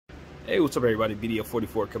Hey, what's up everybody? BDL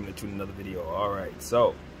 44 coming into another video. Alright,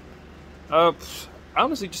 so I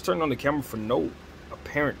honestly just turned on the camera for no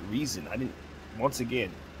apparent reason. I didn't, once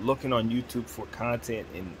again, looking on YouTube for content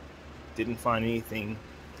and didn't find anything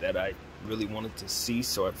that I really wanted to see,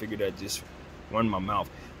 so I figured I'd just run my mouth.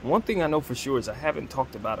 One thing I know for sure is I haven't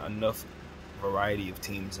talked about enough variety of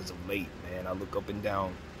teams as of late, man. I look up and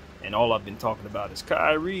down and all I've been talking about is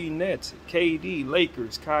Kyrie, Nets, KD,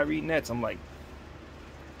 Lakers, Kyrie, Nets. I'm like,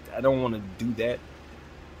 I don't want to do that,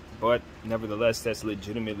 but nevertheless, that's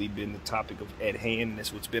legitimately been the topic at hand.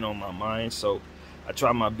 That's what's been on my mind, so I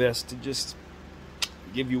try my best to just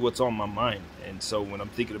give you what's on my mind. And so when I'm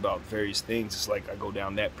thinking about various things, it's like I go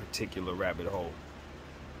down that particular rabbit hole.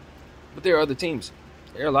 But there are other teams.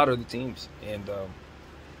 There are a lot of other teams, and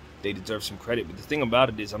they deserve some credit. But the thing about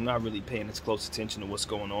it is I'm not really paying as close attention to what's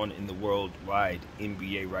going on in the worldwide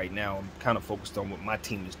NBA right now. I'm kind of focused on what my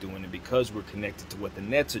team is doing, and because we're connected to what the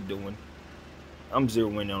Nets are doing, I'm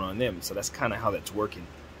zeroing in on them. So that's kind of how that's working.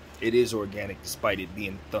 It is organic despite it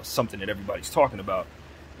being something that everybody's talking about.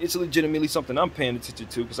 It's legitimately something I'm paying attention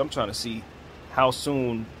to because I'm trying to see how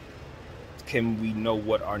soon can we know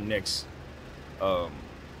what our next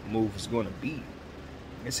move is going to be.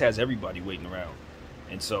 This has everybody waiting around.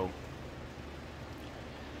 And so,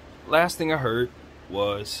 last thing I heard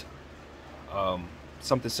was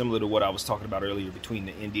something similar to what I was talking about earlier between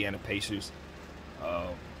the Indiana Pacers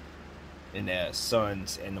and the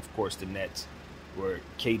Suns and, of course, the Nets, where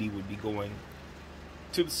KD would be going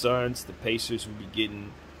to the Suns. The Pacers would be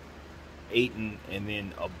getting Ayton and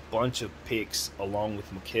then a bunch of picks along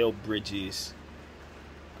with Mikal Bridges,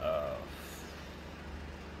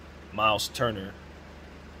 Miles Turner,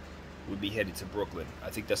 would be headed to Brooklyn. I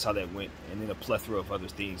think that's how that went, and then a plethora of other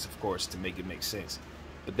things, of course, to make it make sense.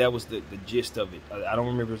 But that was the gist of it. I don't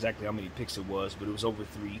remember exactly how many picks it was, but it was over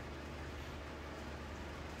 3.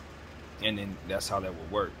 And then that's how that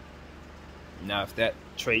would work. Now, if that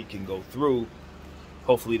trade can go through,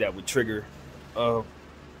 hopefully that would trigger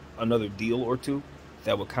another deal or two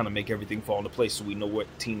that would kind of make everything fall into place so we know what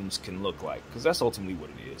teams can look like, because that's ultimately what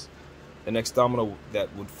it is. The next domino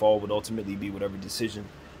that would fall would ultimately be whatever decision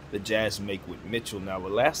the Jazz make with Mitchell. Now, the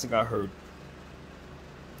last thing I heard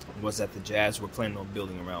was that the Jazz were planning on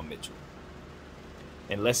building around Mitchell.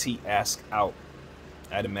 Unless he asks out,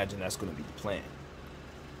 I'd imagine that's going to be the plan.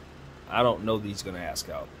 I don't know that he's going to ask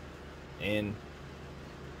out. And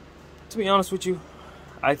to be honest with you,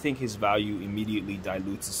 I think his value immediately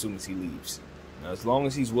dilutes as soon as he leaves. Now, as long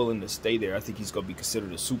as he's willing to stay there, I think he's going to be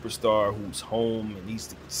considered a superstar who's home and he's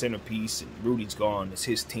the centerpiece and Rudy's gone. It's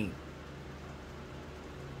his team.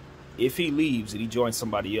 If he leaves and he joins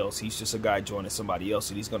somebody else, he's just a guy joining somebody else,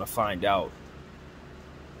 and he's going to find out,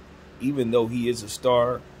 even though he is a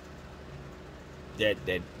star, that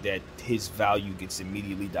his value gets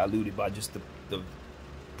immediately diluted by just the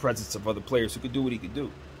presence of other players who could do what he could do.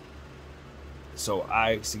 So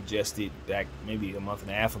I suggested back maybe a month and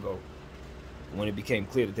a half ago, when it became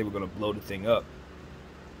clear that they were going to blow the thing up,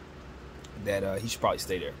 that he should probably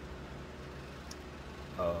stay there.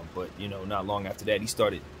 But, you know, not long after that, he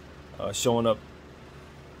started showing up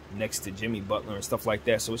next to Jimmy Butler and stuff like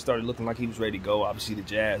that. So it started looking like he was ready to go. Obviously, the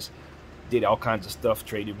Jazz did all kinds of stuff,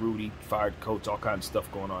 traded Rudy, fired the coach, all kinds of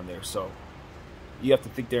stuff going on there. So you have to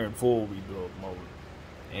think they're in full rebuild mode.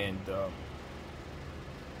 And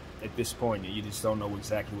at this point, you just don't know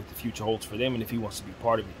exactly what the future holds for them and if he wants to be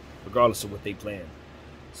part of it, regardless of what they plan.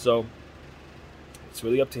 So it's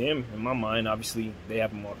really up to him in my mind. Obviously, they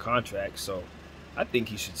have him on contract, so I think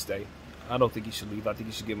he should stay. I don't think he should leave. I think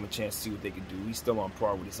he should give him a chance to see what they can do. He's still on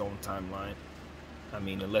par with his own timeline. I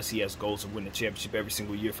mean, unless he has goals of winning the championship every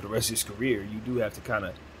single year for the rest of his career, you do have to kind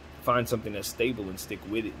of find something that's stable and stick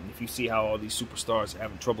with it. And if you see how all these superstars are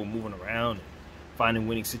having trouble moving around and finding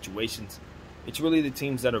winning situations, it's really the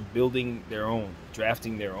teams that are building their own,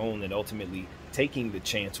 drafting their own, and ultimately taking the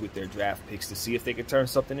chance with their draft picks to see if they can turn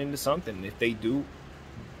something into something. And if they do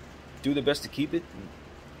the best to keep it,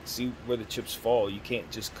 see where the chips fall. You can't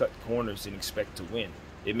just cut corners and expect to win.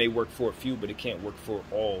 It may work for a few, but it can't work for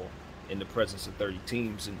all in the presence of 30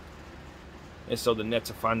 teams. And so the Nets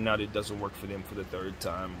are finding out it doesn't work for them for the 3rd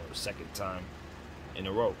time or 2nd time in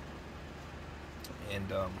a row.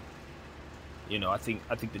 And you know, I think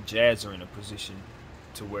the Jazz are in a position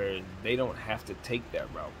to where they don't have to take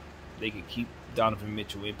that route. They could keep Donovan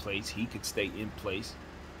Mitchell in place. He could stay in place,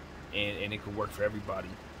 and it could work for everybody.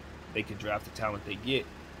 They could draft the talent they get,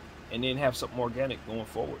 and then have something organic going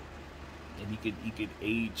forward. And he could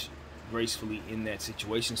age gracefully in that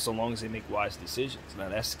situation so long as they make wise decisions. Now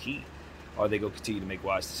that's the key. Are they going to continue to make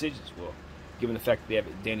wise decisions? Well, given the fact that they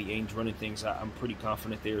have Danny Ainge running things, I'm pretty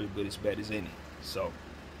confident they're as good as bet as any. So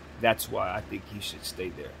That's why I think he should stay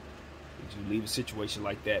there. If you leave a situation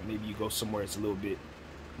like that, maybe you go somewhere that's a little bit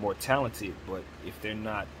more talented, but if they're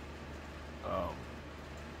not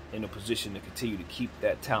in a position to continue to keep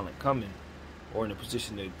that talent coming, or in a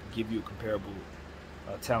position to give you a comparable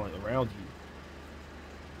talent around you,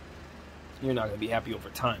 you're not going to be happy over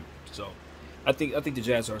time. So I think the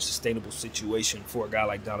Jazz are a sustainable situation for a guy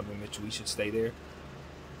like Donovan Mitchell. He should stay there.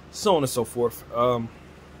 So on and so forth.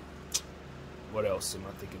 What else am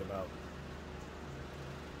I thinking about?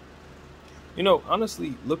 You know,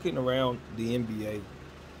 honestly, looking around the NBA,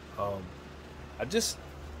 I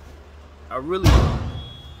really,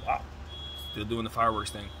 wow, still doing the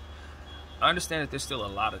fireworks thing. I understand that there's still a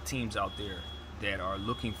lot of teams out there that are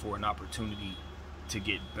looking for an opportunity to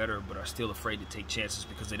get better, but are still afraid to take chances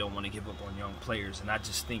because they don't want to give up on young players. And I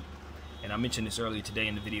just think, and I mentioned this earlier today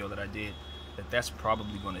in the video that I did, that that's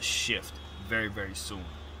probably going to shift very, very soon.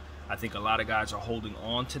 I think a lot of guys are holding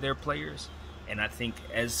on to their players, and I think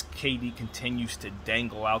as KD continues to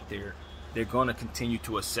dangle out there, they're going to continue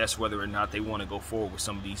to assess whether or not they want to go forward with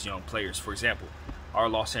some of these young players. For example, our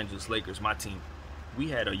Los Angeles Lakers, my team, we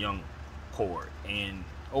had a young core, and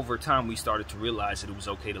over time we started to realize that it was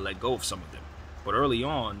okay to let go of some of them. But early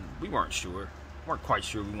on, we weren't quite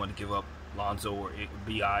sure we wanted to give up Lonzo or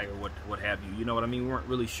BI or what have you. You know what I mean? We weren't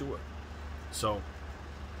really sure. So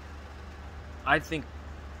I think,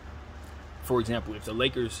 for example, if the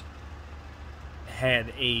Lakers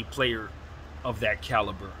had a player of that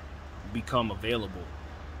caliber become available,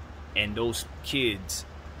 and those kids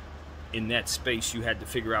in that space, you had to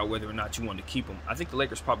figure out whether or not you wanted to keep them, I think the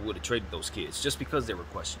Lakers probably would have traded those kids just because there were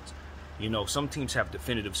questions. You know, some teams have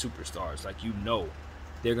definitive superstars, like, you know,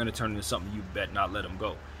 they're going to turn into something you bet not let them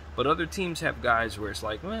go. But other teams have guys where it's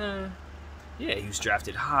like, yeah, he was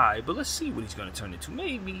drafted high, but let's see what he's going to turn into.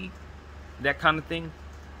 Maybe that kind of thing.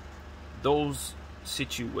 Those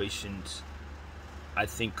situations, I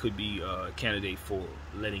think, could be a candidate for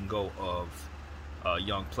letting go of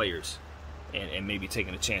young players and maybe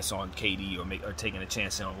taking a chance on KD or taking a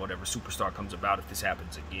chance on whatever superstar comes about if this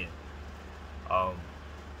happens again.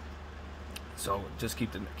 So just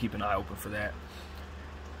keep an eye open for that.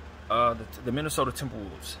 The Minnesota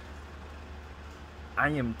Timberwolves. I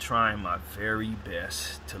am trying my very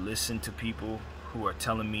best to listen to people who are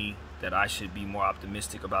telling me that I should be more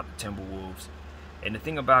optimistic about the Timberwolves. And the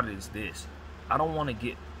thing about it is this: I don't want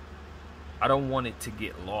it to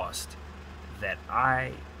get lost that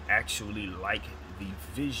I actually like the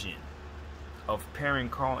vision of pairing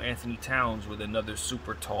Karl Anthony Towns with another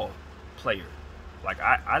super tall player. Like,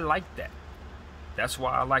 I like that. That's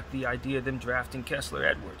why I like the idea of them drafting Kessler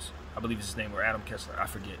Edwards. I believe it's his name, or Adam Kessler. I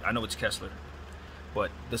forget. I know it's Kessler.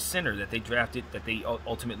 But the center that they drafted, that they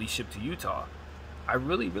ultimately shipped to Utah, I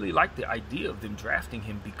really, really like the idea of them drafting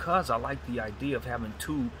him, because I like the idea of having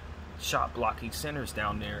two shot-blocking centers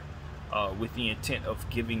down there with the intent of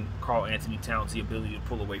giving Karl Anthony Towns the ability to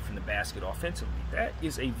pull away from the basket offensively. That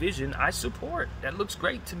is a vision I support. That looks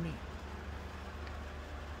great to me.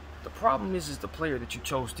 The problem is the player that you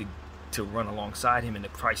chose to run alongside him and the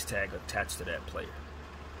price tag attached to that player.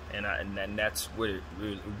 And that's where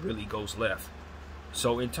it really goes left.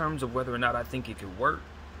 So in terms of whether or not I think it could work,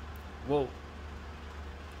 well,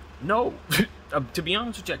 no. To be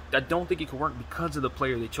honest with you, I don't think it could work because of the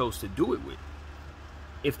player they chose to do it with.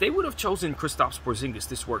 If they would have chosen Kristaps Porzingis,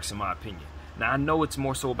 this works in my opinion. Now, I know it's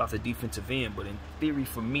more so about the defensive end, but in theory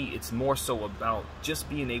for me, it's more so about just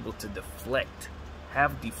being able to deflect,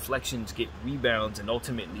 have deflections, get rebounds, and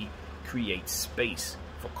ultimately create space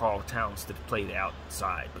for Karl Towns to play the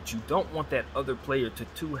outside. But you don't want that other player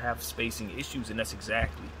to have spacing issues, and that's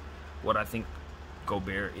exactly what I think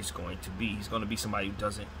Gobert is going to be. He's going to be somebody who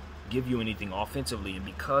doesn't give you anything offensively, and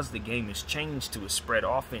because the game has changed to a spread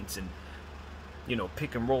offense and, you know,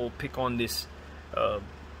 pick and roll, pick on this, what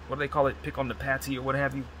do they call it, pick on the patsy or what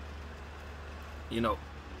have you, you know,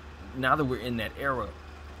 now that we're in that era,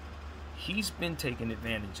 he's been taken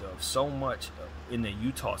advantage of so much in the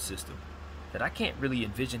Utah system that I can't really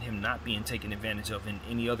envision him not being taken advantage of in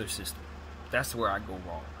any other system. That's where I go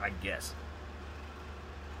wrong, I guess.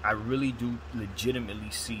 I really do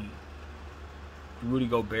legitimately see Rudy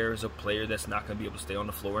Gobert as a player that's not going to be able to stay on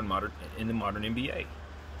the floor in the modern NBA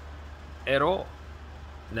at all.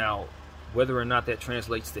 Now, whether or not that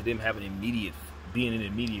translates to them having being an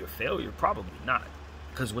immediate failure, probably not.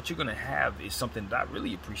 Because what you're going to have is something that I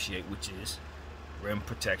really appreciate, which is rim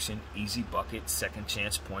protection, easy buckets, second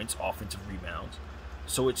chance points, offensive rebounds.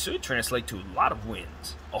 So it should translate to a lot of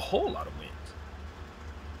wins, a whole lot of wins.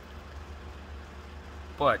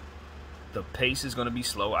 But the pace is going to be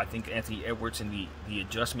slow. I think Anthony Edwards and the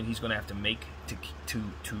adjustment he's going to have to make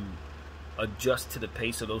to adjust to the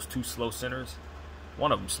pace of those two slow centers.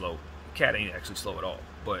 One of them slow. Cat ain't actually slow at all.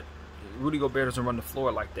 But Rudy Gobert doesn't run the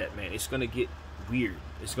floor like that, man. It's going to get weird.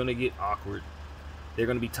 It's going to get awkward. There are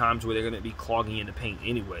going to be times where they're going to be clogging in the paint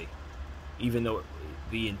anyway, even though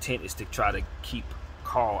the intent is to try to keep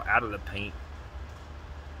Karl out of the paint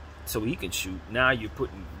so he can shoot. Now you're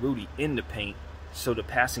putting Rudy in the paint so the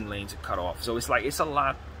passing lanes are cut off. So it's like, it's a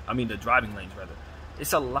lot. I mean, the driving lanes, rather.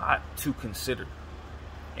 It's a lot to consider.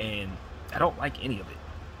 And I don't like any of it.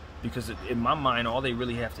 Because in my mind, all they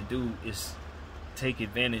really have to do is take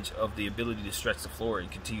advantage of the ability to stretch the floor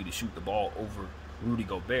and continue to shoot the ball over Rudy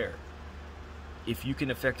Gobert. If you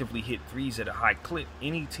can effectively hit threes at a high clip,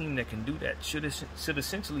 any team that can do that should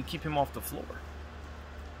essentially keep him off the floor.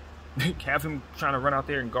 Have him trying to run out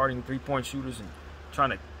there and guarding three-point shooters and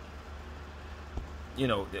trying to, you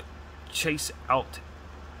know, chase out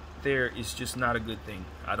there is just not a good thing,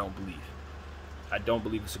 I don't believe. I don't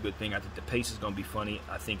believe it's a good thing. I think the pace is going to be funny.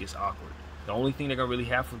 I think it's awkward. The only thing they're going to really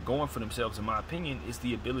have for going for themselves, in my opinion, is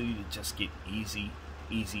the ability to just get easy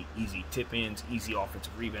tip-ins, easy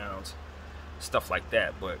offensive rebounds, stuff like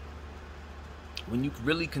that. But when you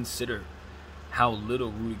really consider how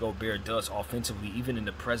little Rudy Gobert does offensively, even in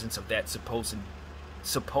the presence of that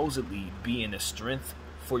supposedly being a strength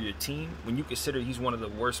for your team, when you consider he's one of the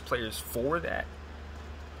worst players for that,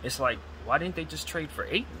 it's like, why didn't they just trade for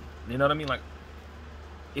Ayton? You know what I mean? Like,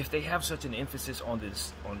 if they have such an emphasis on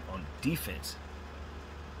this, on defense,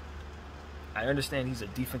 I understand he's a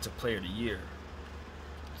defensive player of the year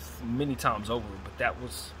many times over, but that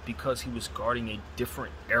was because he was guarding a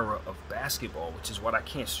different era of basketball, which is what I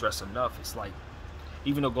can't stress enough. It's like,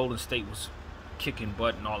 even though Golden State was kicking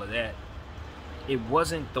butt and all of that, it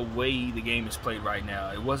wasn't the way the game is played right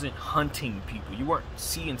now. It wasn't hunting people. You weren't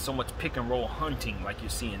seeing so much pick and roll hunting like you're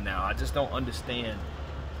seeing now. I just don't understand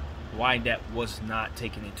why that was not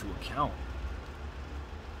taken into account,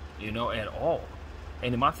 you know, at all.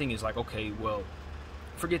 And my thing is like, okay, well,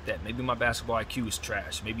 forget that. Maybe my basketball IQ is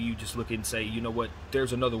trash. Maybe you just look and say, you know what,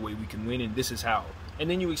 there's another way we can win, and this is how. And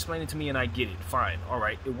then you explain it to me, and I get it. Fine. All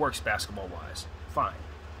right. It works basketball-wise. Fine.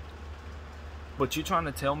 But you're trying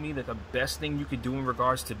to tell me that the best thing you could do in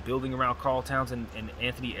regards to building around Karl Towns and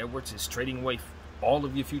Anthony Edwards is trading away all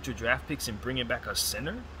of your future draft picks and bringing back a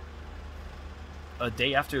center a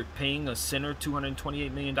day after paying a center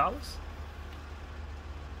 $228 million?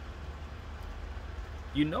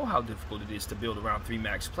 You know how difficult it is to build around three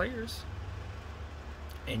max players.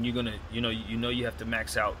 And you're gonna, you have to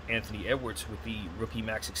max out Anthony Edwards with the rookie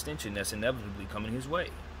max extension that's inevitably coming his way.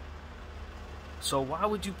 So why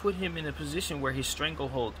would you put him in a position where his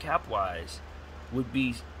stranglehold cap-wise would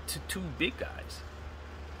be to two big guys?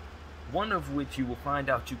 One of which you will find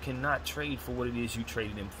out you cannot trade for what it is you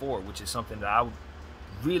traded him for, which is something that I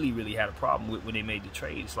really had a problem with when they made the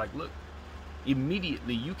trade. It's like, look,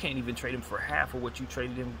 immediately you can't even trade him for half of what you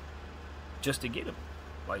traded him just to get him.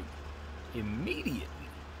 Like, immediately.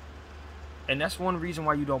 And that's one reason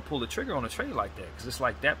why you don't pull the trigger on a trade like that, because it's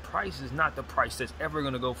like, that price is not the price that's ever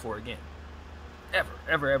going to go for again.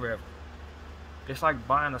 Ever. It's like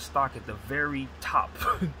buying a stock at the very top.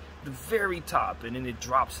 The very top, and then it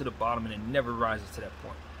drops to the bottom and it never rises to that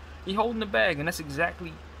point. You're holding the bag, and that's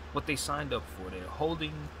exactly what they signed up for. They're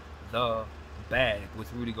holding the bag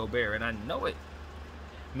with Rudy Gobert, and I know it.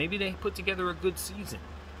 Maybe they put together a good season.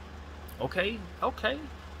 Okay.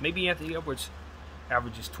 Maybe Anthony Edwards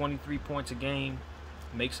averages 23 points a game,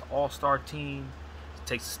 makes an all-star team,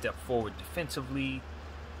 takes a step forward defensively.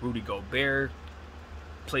 Rudy Gobert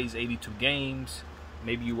plays 82 games.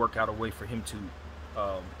 Maybe you work out a way for him to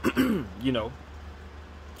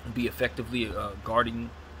be effectively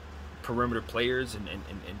guarding perimeter players and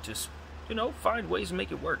just, find ways to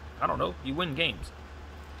make it work. I don't know. You win games.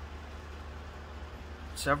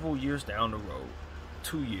 Several years down the road,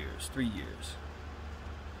 2 years, 3 years,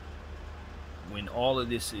 when all of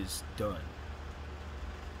this is done,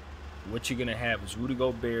 what you're going to have is Rudy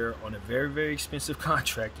Gobert on a very, very expensive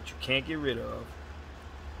contract that you can't get rid of.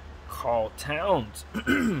 Karl Towns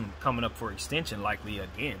coming up for extension likely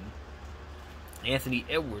again. Anthony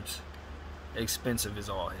Edwards, expensive as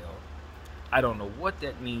all hell. I don't know what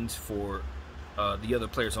that means for the other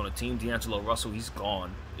players on the team. D'Angelo Russell, he's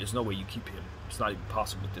gone. There's no way you keep him. It's not even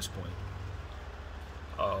possible at this point.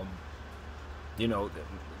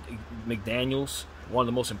 McDaniels, one of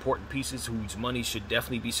the most important pieces whose money should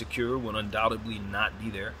definitely be secure, will undoubtedly not be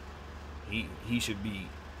there. He should be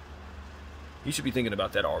thinking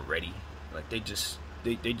about that already. Like, they just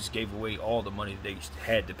gave away all the money that they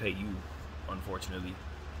had to pay you, unfortunately.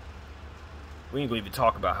 We ain't gonna even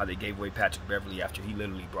talk about how they gave away Patrick Beverley after he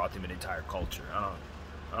literally brought them an entire culture. I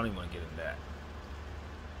don't even want to get into that.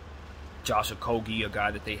 Josh Okogie, a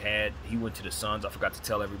guy that they had, he went to the Suns. I forgot to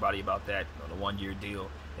tell everybody about that on a 1-year deal.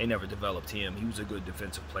 They never developed him. He was a good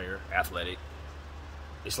defensive player, athletic.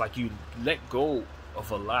 It's like you let go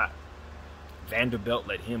of a lot. Vanderbilt,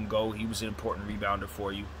 let him go. He was an important rebounder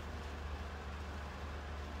for you.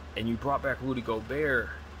 And you brought back Rudy Gobert,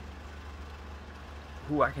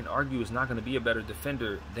 who I can argue is not going to be a better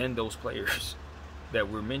defender than those players that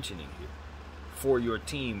we're mentioning here for your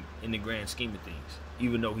team in the grand scheme of things,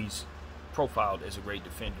 even though he's profiled as a great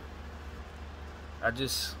defender. I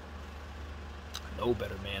know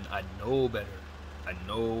better, man. I know better. I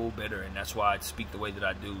know better, and that's why I speak the way that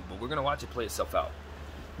I do. But we're going to watch it play itself out.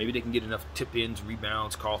 Maybe they can get enough tip-ins,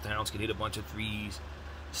 rebounds. Karl Towns can hit a bunch of threes,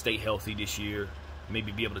 stay healthy this year,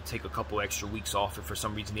 maybe be able to take a couple extra weeks off if for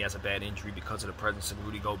some reason he has a bad injury because of the presence of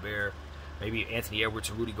Rudy Gobert. Maybe Anthony Edwards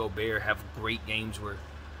and Rudy Gobert have great games where,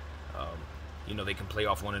 they can play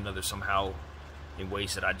off one another somehow in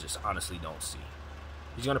ways that I just honestly don't see.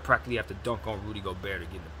 He's going to practically have to dunk on Rudy Gobert to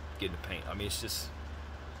get in the paint. I mean, it's just...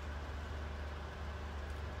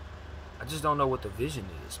 I just don't know what the vision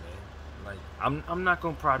is, man. Like, I'm not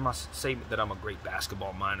going to say that I'm a great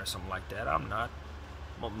basketball mind or something like that. I'm not.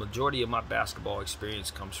 The majority of my basketball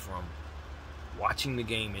experience comes from watching the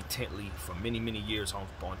game intently for many, many years on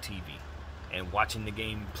TV. And watching the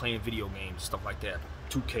game, playing video games, stuff like that.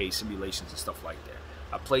 2K simulations and stuff like that.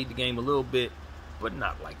 I played the game a little bit, but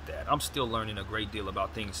not like that. I'm still learning a great deal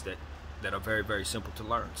about things that are very, very simple to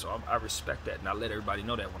learn. So I respect that, and I let everybody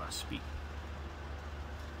know that when I speak.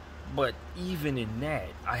 But even in that,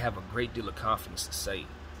 I have a great deal of confidence to say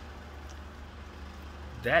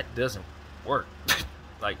that doesn't work.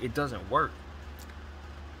 Like, it doesn't work.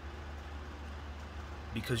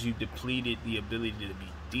 Because you depleted the ability to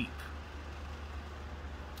be deep.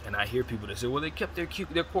 And I hear people that say, well, they kept their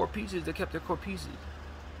core pieces. They kept their core pieces.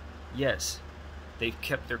 Yes, they've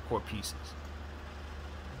kept their core pieces.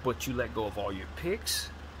 But you let go of all your picks,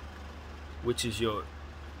 which is your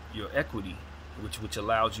equity, which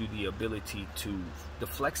allows you the ability to, the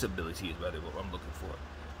flexibility is rather what I'm looking for,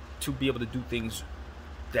 to be able to do things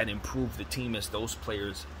that improve the team as those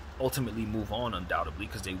players ultimately move on, undoubtedly,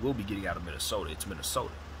 because they will be getting out of Minnesota. It's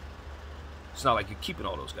Minnesota. It's not like you're keeping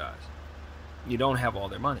all those guys. You don't have all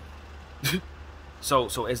their money.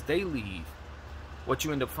 So as they leave, what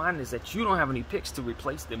you end up finding is that you don't have any picks to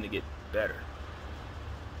replace them to get better.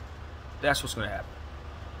 That's what's going to happen.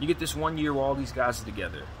 You get this 1 year where all these guys are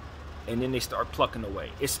together, and then they start plucking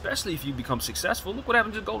away. Especially if you become successful. Look what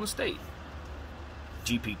happened to Golden State.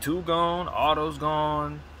 GP2 gone, Otto's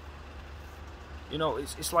gone. You know,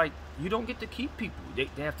 it's like you don't get to keep people. They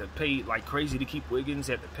have to pay like crazy to keep Wiggins.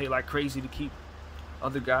 They have to pay like crazy to keep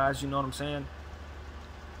other guys. You know what I'm saying?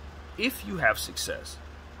 If you have success,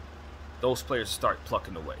 those players start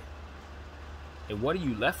plucking away. And what are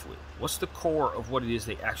you left with? What's the core of what it is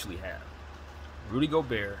they actually have? Rudy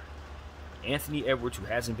Gobert, Anthony Edwards, who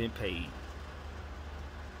hasn't been paid,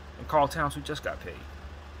 and Karl Towns, who just got paid.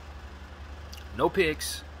 No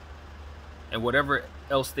picks, and whatever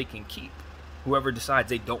else they can keep. Whoever decides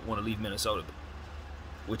they don't want to leave Minnesota,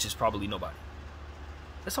 which is probably nobody.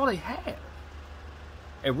 That's all they have.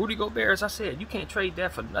 And Rudy Gobert, as I said, you can't trade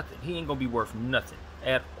that for nothing. He ain't going to be worth nothing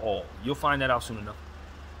at all. You'll find that out soon enough.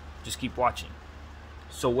 Just keep watching.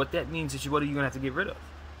 So what that means is what are you going to have to get rid of?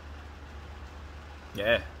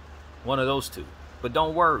 Yeah, one of those two. But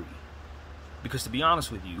don't worry. Because to be honest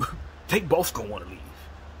with you, they both going to want to leave.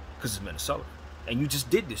 Because it's Minnesota. And you just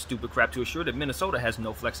did this stupid crap to assure that Minnesota has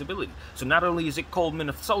no flexibility. So not only is it cold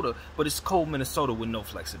Minnesota, but it's cold Minnesota with no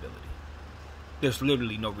flexibility. There's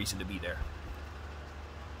literally no reason to be there.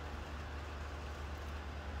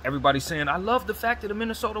 Everybody's saying, I love the fact that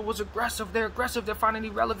Minnesota was aggressive. They're aggressive. They're finally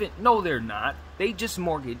relevant. No, they're not. They just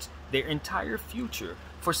mortgaged their entire future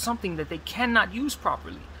for something that they cannot use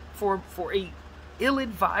properly. For a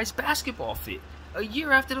ill-advised basketball fit. A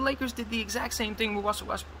year after the Lakers did the exact same thing with Russell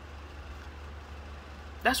Westbrook.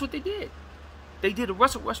 That's what they did. They did a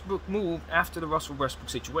Russell Westbrook move after the Russell Westbrook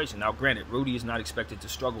situation. Now, granted, Rudy is not expected to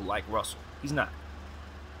struggle like Russell. He's not.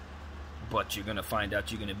 But you're going to find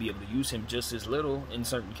out you're going to be able to use him just as little in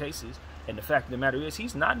certain cases. And the fact of the matter is,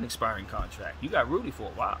 he's not an expiring contract. You got Rudy for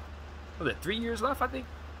a while. Was it 3 years left, I think?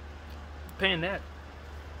 Paying that.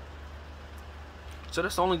 So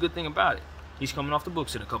that's the only good thing about it. He's coming off the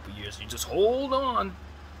books in a couple years. You just hold on.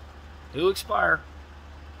 He'll expire.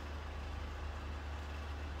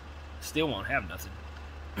 Still won't have nothing.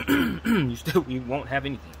 You won't have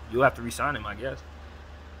anything. You'll have to re-sign him, I guess.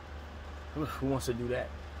 Who wants to do that?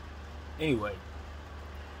 Anyway,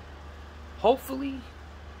 hopefully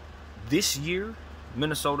this year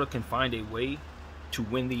Minnesota can find a way to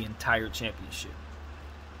win the entire championship.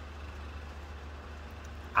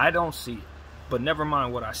 I don't see it. But never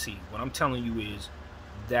mind what I see. What I'm telling you is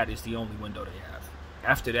that is the only window they have.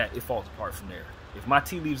 After that, it falls apart from there. If my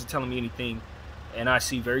tea leaves are telling me anything, and I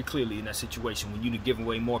see very clearly in that situation when you've given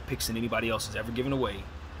away more picks than anybody else has ever given away,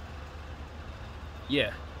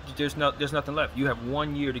 yeah, there's nothing left. You have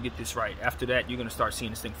 1 year to get this right. After that, you're going to start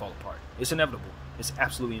seeing this thing fall apart. It's inevitable. It's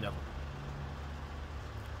absolutely inevitable.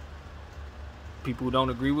 People who don't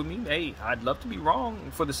agree with me, hey, I'd love to be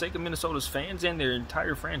wrong for the sake of Minnesota's fans and their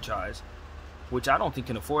entire franchise, which I don't think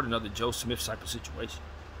can afford another Joe Smith type of situation.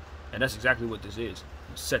 And that's exactly what this is.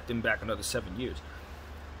 Set them back another 7 years.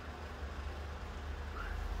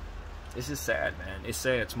 This is sad, man. It's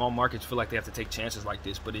sad. Small markets feel like they have to take chances like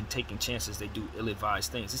this, but in taking chances, they do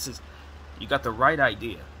ill-advised things. You got the right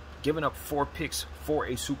idea. Giving up 4 picks for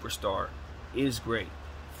a superstar is great.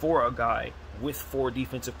 For a guy with 4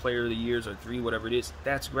 defensive player of the years or 3, whatever it is,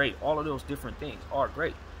 that's great. All of those different things are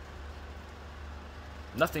great.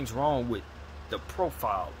 Nothing's wrong with the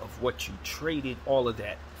profile of what you traded all of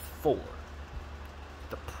that for.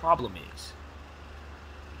 The problem is,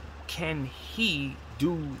 can he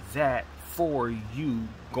do that for you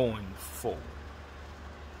going forward?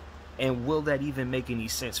 And will that even make any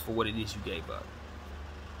sense for what it is you gave up?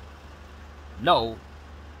 No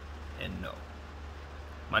and no.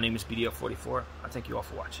 My name is BDF44. I thank you all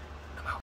for watching.